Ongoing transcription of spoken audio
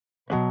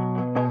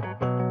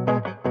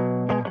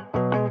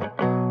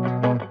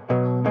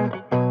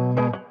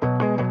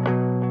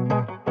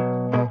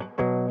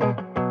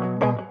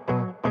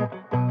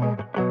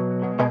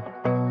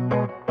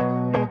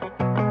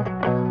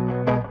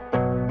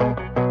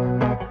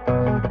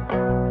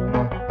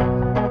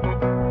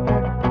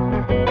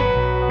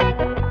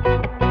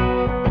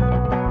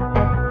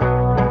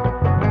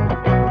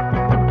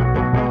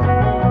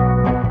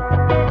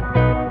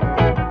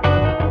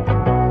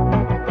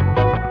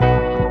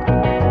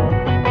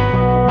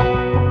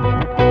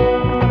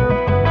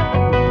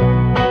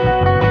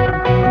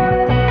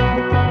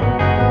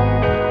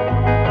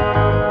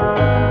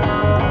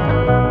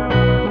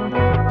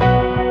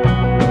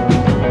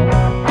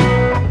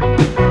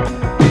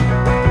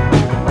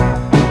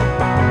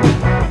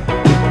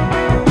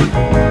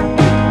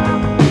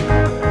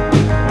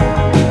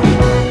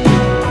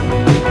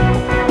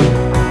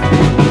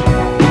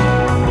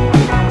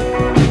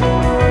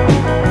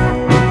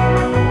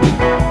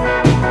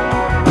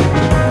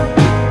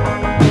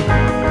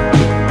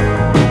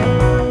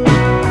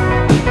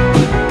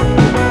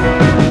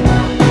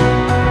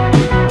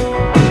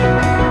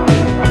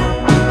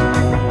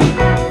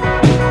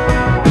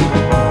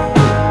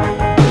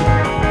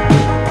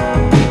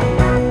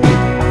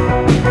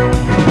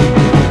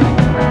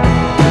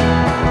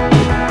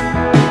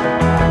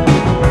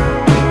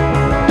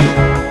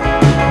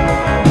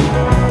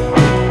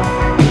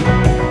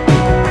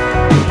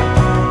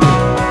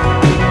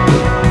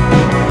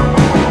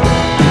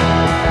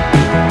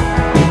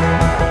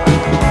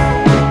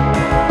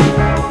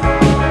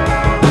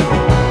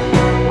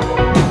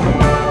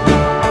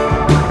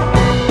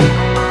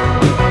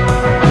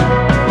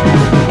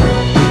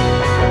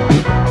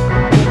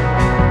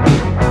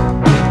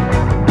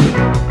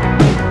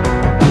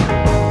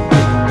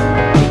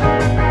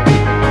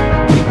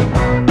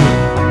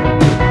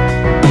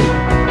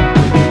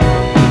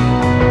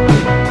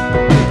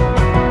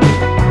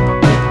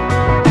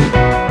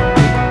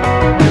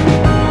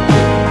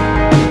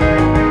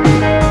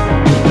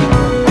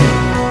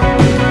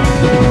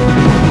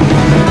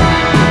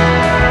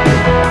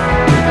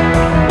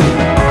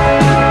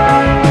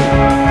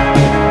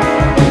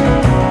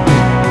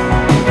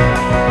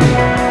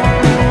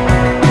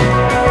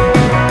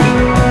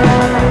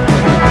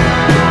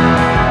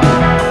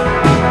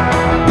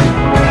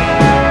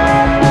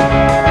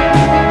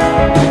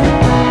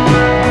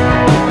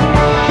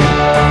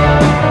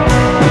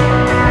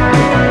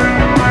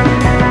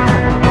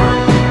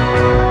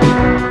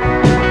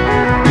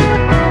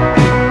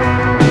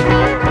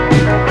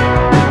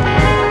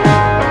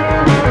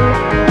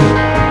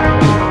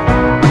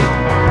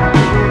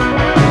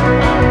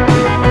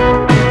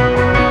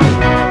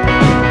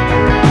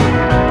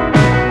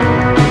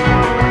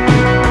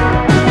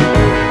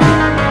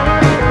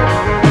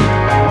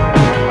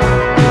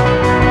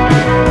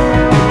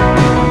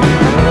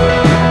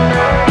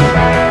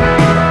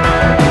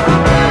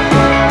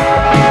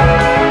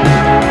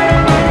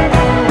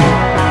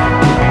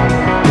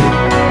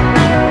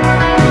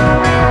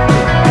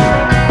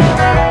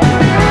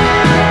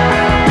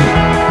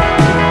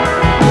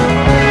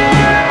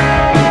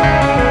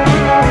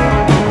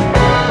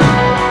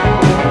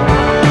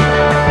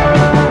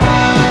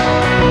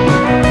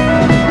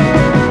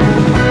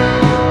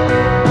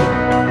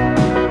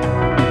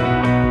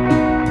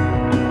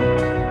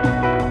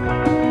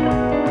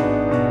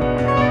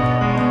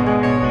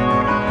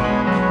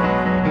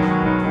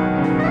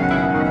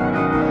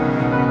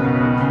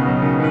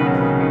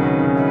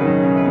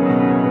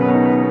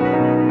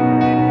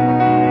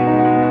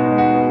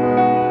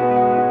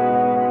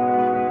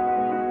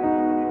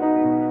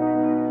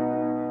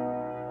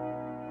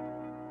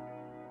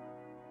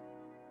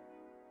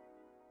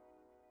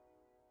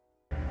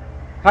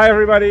Hi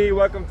everybody,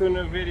 welcome to a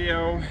new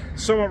video.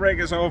 Summer break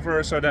is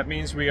over, so that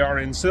means we are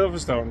in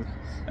Silverstone.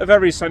 A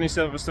very sunny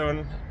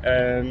Silverstone,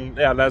 and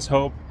yeah, let's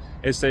hope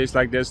it stays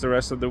like this the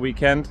rest of the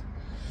weekend.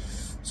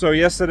 So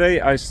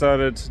yesterday I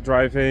started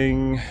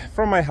driving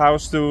from my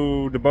house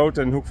to the boat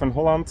in Hoek van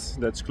Holland,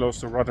 that's close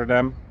to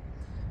Rotterdam.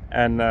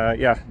 And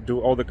yeah,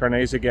 do all the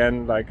carnets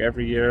again like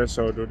every year,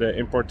 so do the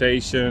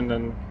importation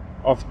and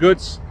of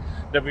goods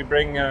that we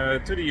bring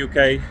to the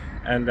UK.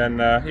 And then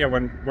yeah,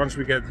 once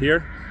we get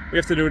here, we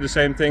have to do the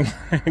same thing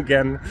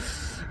again.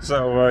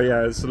 So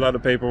yeah, it's a lot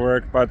of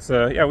paperwork, but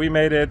yeah, we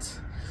made it.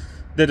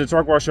 Did the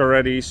truck wash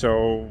already,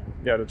 so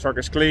yeah, the truck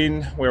is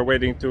clean. We're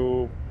waiting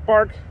to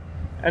park,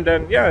 and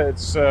then yeah,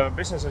 it's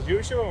business as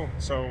usual.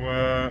 So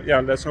yeah,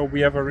 let's hope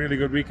we have a really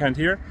good weekend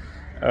here.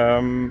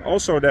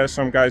 Also, there's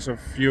some guys of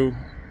you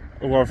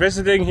who are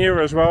visiting here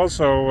as well,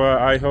 so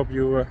I hope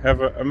you have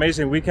an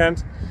amazing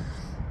weekend,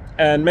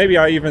 and maybe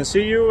I even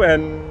see you.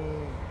 And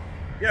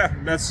yeah,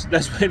 let's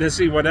wait and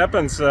see what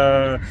happens.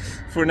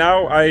 For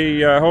now,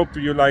 I hope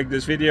you like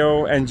this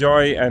video,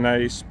 enjoy, and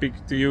I speak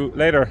to you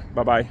later.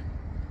 Bye bye.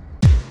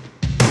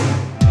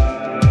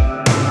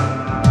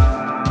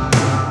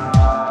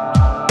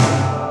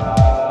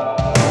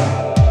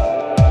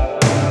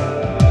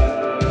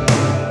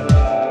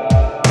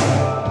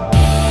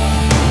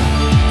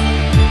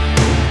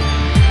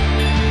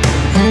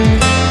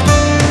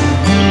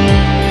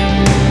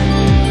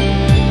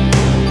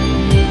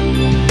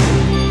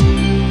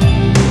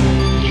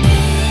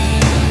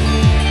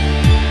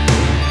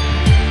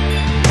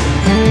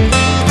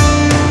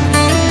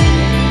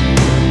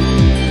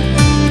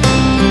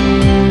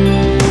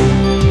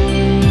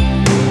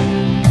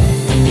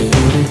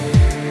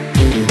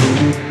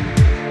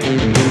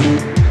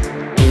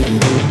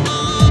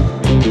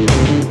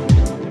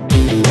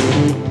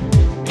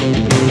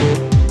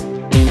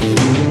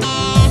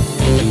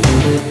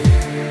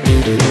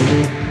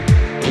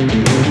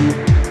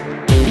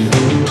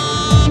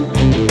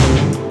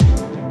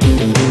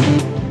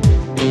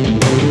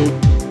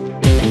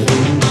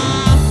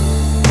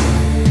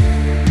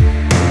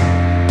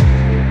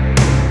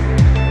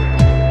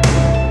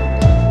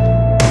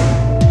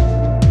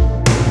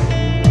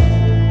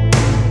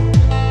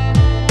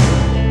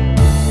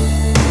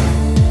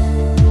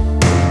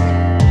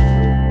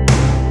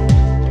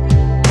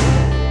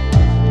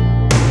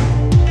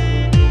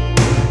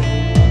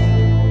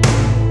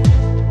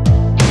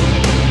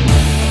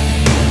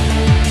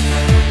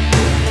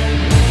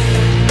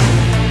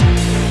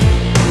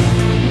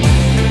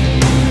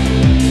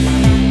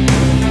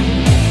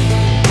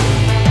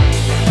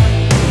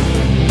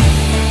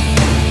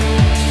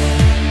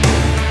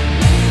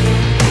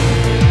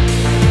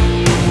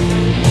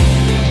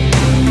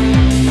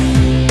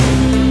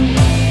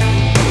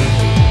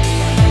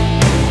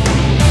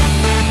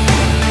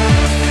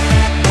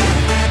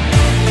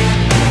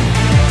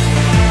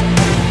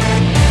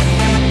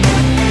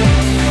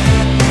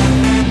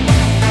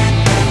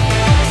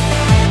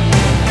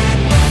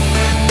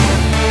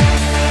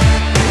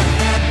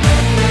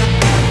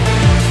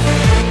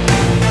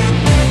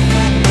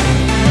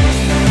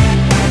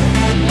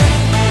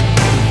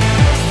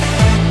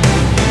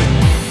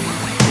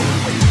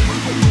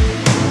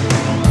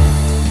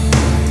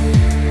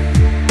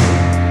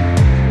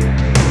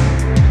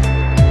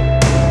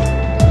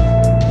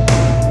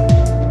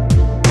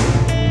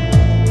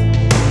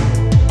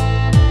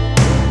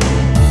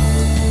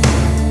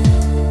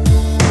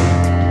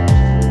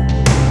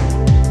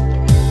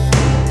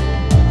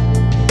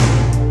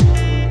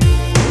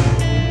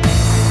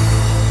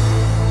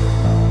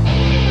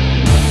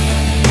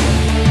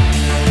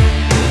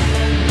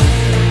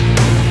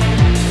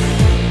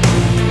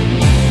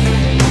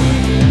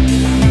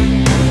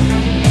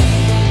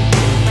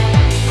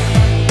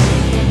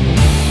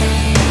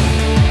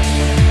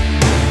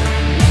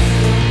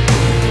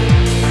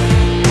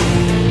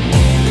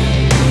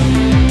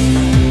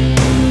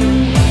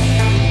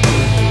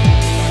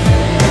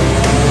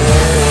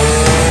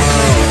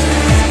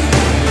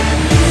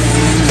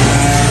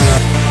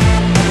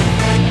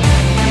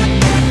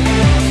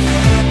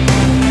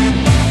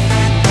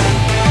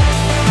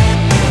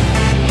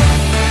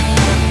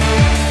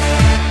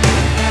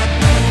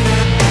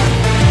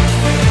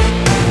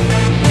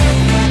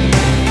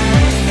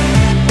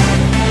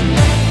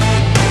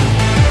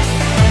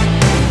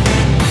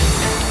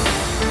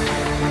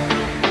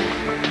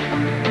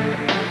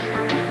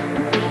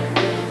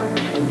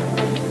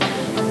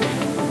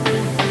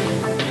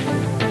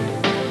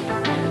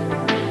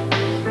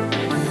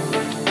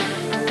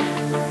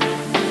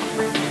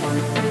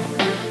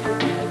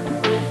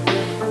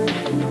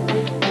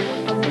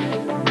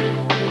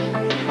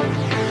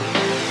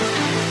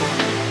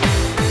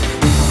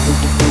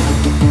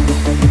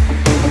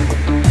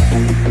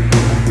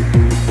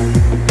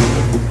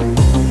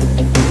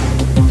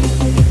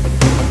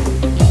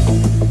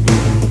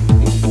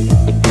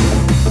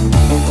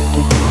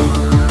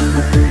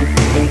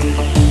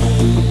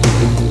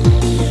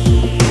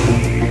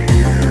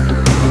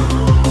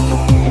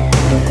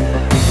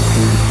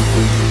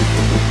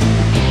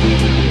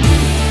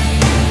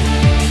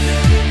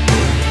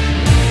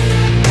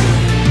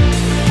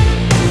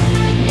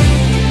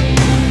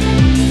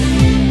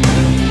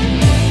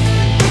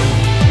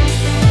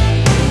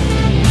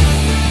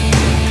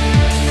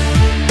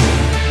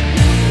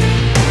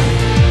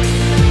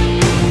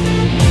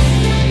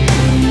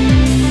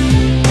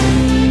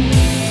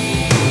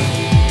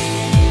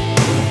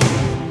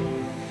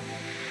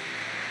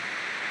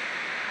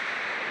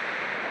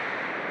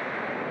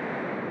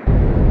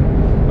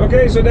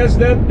 Okay, so that's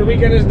that. The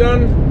weekend is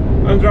done.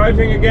 I'm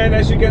driving again,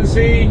 as you can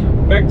see,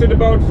 back to the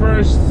boat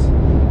first,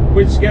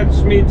 which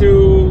gets me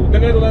to the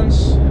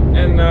Netherlands,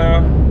 and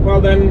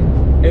well,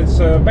 then it's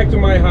back to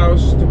my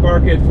house to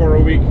park it for a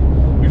week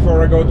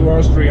before I go to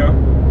Austria.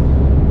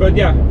 But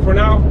yeah, for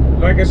now,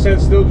 like I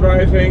said, still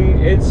driving.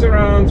 It's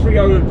around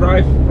 3-hour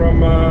drive from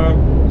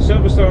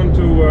Silverstone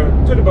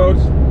to the boat,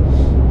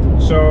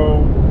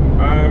 so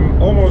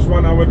I'm almost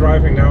 1 hour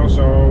driving now,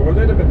 so a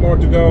little bit more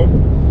to go.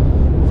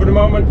 For the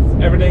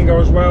moment, everything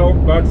goes well,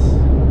 but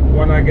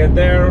when I get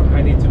there,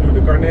 I need to do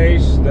the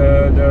carnets,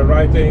 the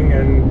writing,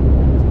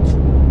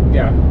 and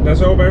yeah, let's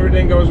hope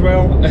everything goes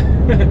well.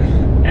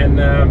 And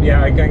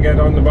yeah, I can get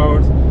on the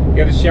boat,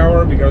 get a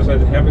shower because I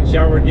haven't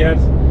showered yet,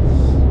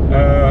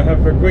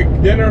 have a quick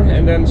dinner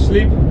and then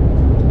sleep,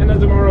 and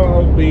then tomorrow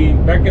I'll be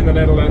back in the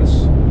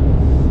Netherlands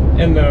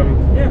and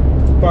yeah,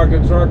 park the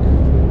truck,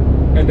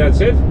 and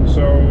that's it.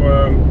 So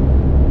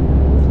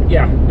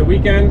yeah, the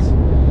weekend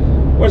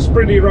was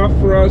pretty rough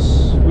for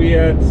us. We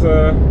had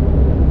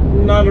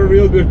not a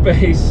real good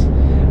pace,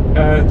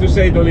 to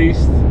say the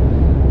least.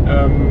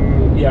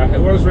 Yeah,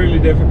 it was really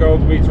difficult.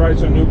 We tried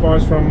some new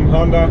parts from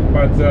Honda,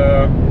 but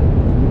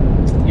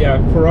yeah,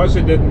 for us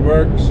it didn't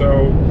work.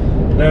 So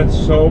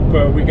let's hope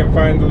we can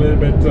find a little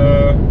bit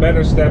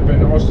better step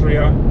in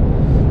Austria,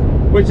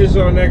 which is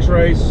our next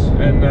race,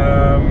 and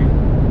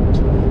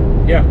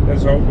yeah,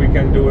 let's hope we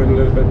can do a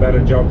little bit better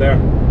job there.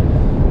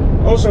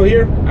 Also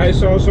here, I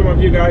saw some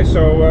of you guys,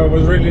 so it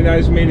was really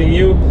nice meeting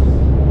you.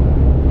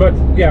 But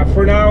yeah,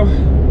 for now,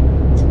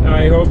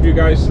 I hope you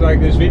guys like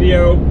this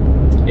video.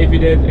 If you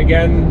did,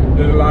 again,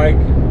 do the like.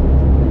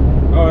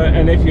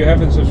 And if you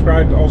haven't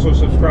subscribed, also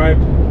subscribe.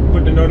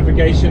 Put the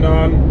notification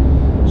on.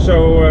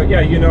 So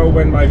yeah, you know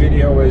when my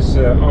video is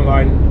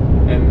online.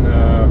 And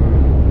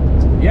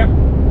yeah,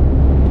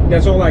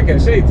 that's all I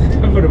can say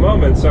for the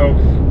moment. So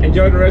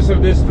enjoy the rest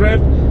of this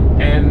trip.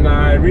 And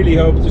I really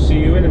hope to see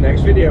you in the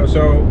next video.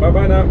 So bye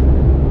bye now.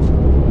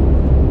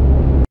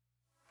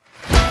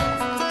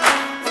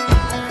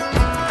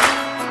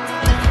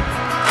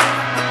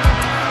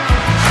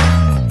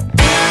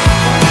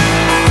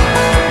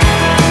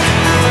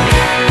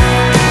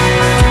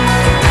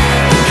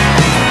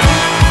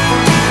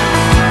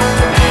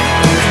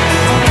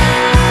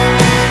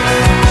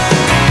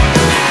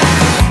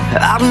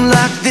 I don't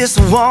like this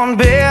one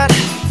bit.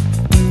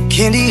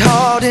 Candy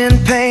heart and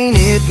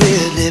painted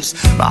red lips.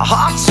 My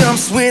heart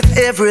jumps with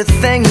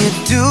everything you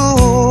do.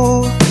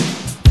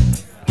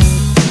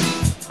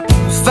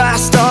 Fire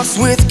starts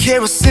with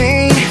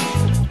kerosene,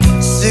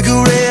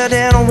 cigarette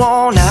and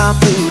worn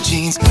out blue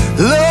jeans.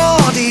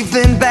 Lord,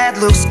 even bad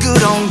looks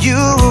good on you.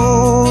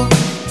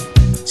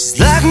 It's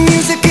like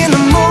music in the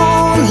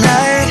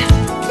moonlight.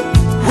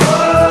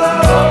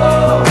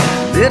 Whoa,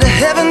 bit of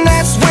heaven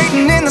that's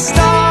waiting in the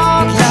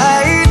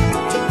starlight.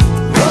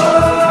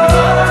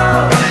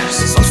 Whoa,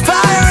 she's on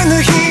fire and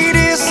the heat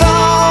is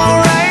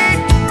alright.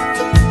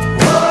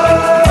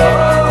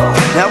 Whoa,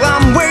 now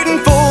I'm waiting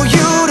for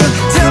you to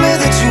tell me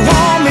that you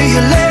want me,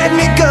 you let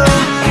me go.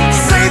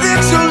 Say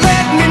that you'll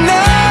let me know.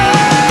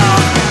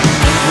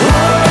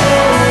 Whoa,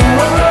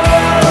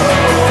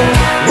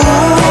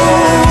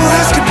 ooh,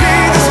 this could be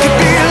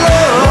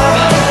love.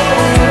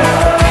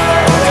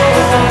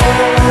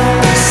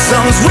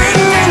 Someone's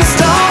waiting in the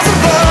stars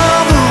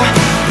above. Ooh,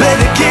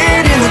 baby,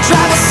 get in the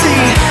driver's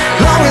seat.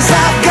 Long as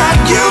I've got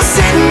you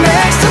sitting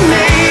next to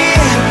me.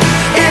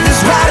 If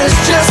this ride has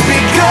just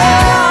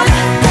begun,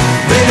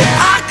 baby,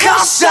 I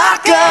call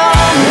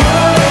shotgun.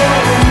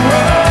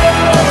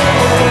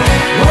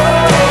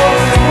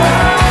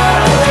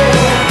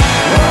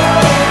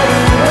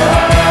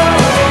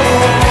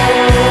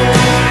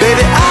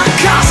 Baby, I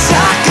call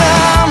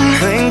shotgun.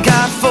 Thank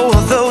God for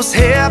those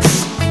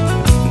hips.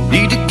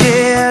 Need to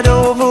get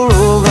over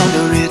or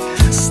under it.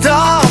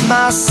 Starve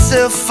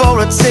myself for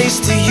a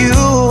taste of you.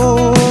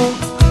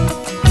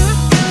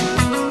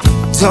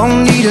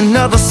 Don't need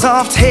another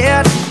soft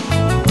head.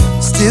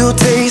 Still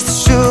taste the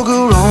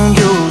sugar on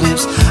your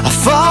lips. I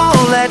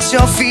fall at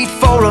your feet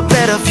for a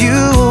better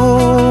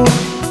view.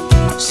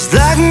 She's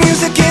like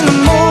music in the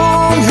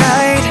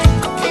moonlight.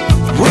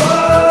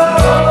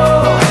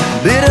 Whoa,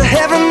 bit of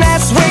heaven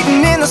that's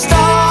waiting in the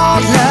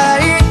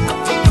starlight.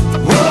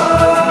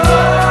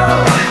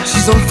 Whoa,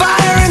 she's on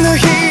fire and the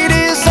heat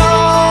is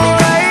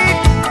alright.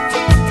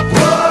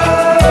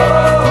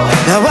 Whoa,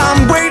 now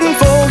I'm waiting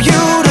for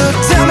you to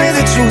tell me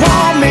that you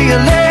want me, you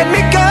let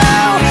me go.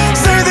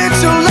 Say that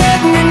you'll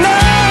let me know.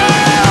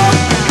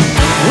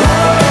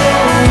 Whoa,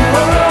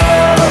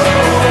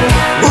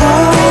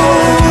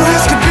 ooh,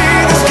 this could be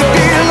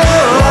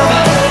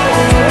love.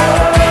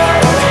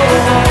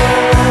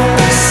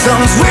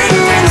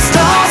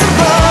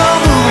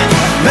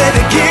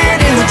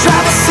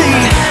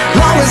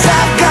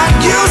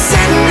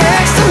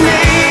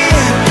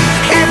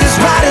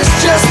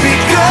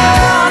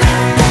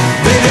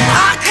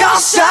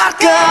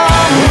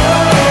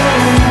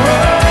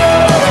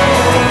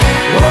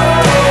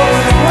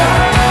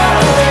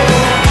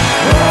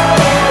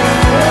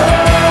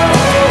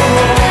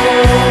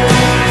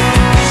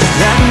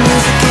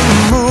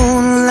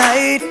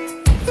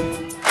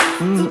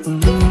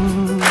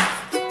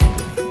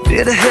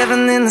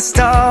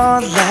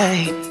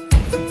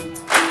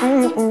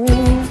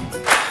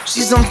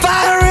 She's on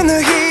fire and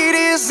the heat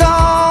is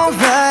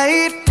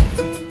alright.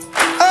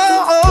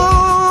 Oh,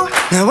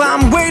 oh, now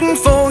I'm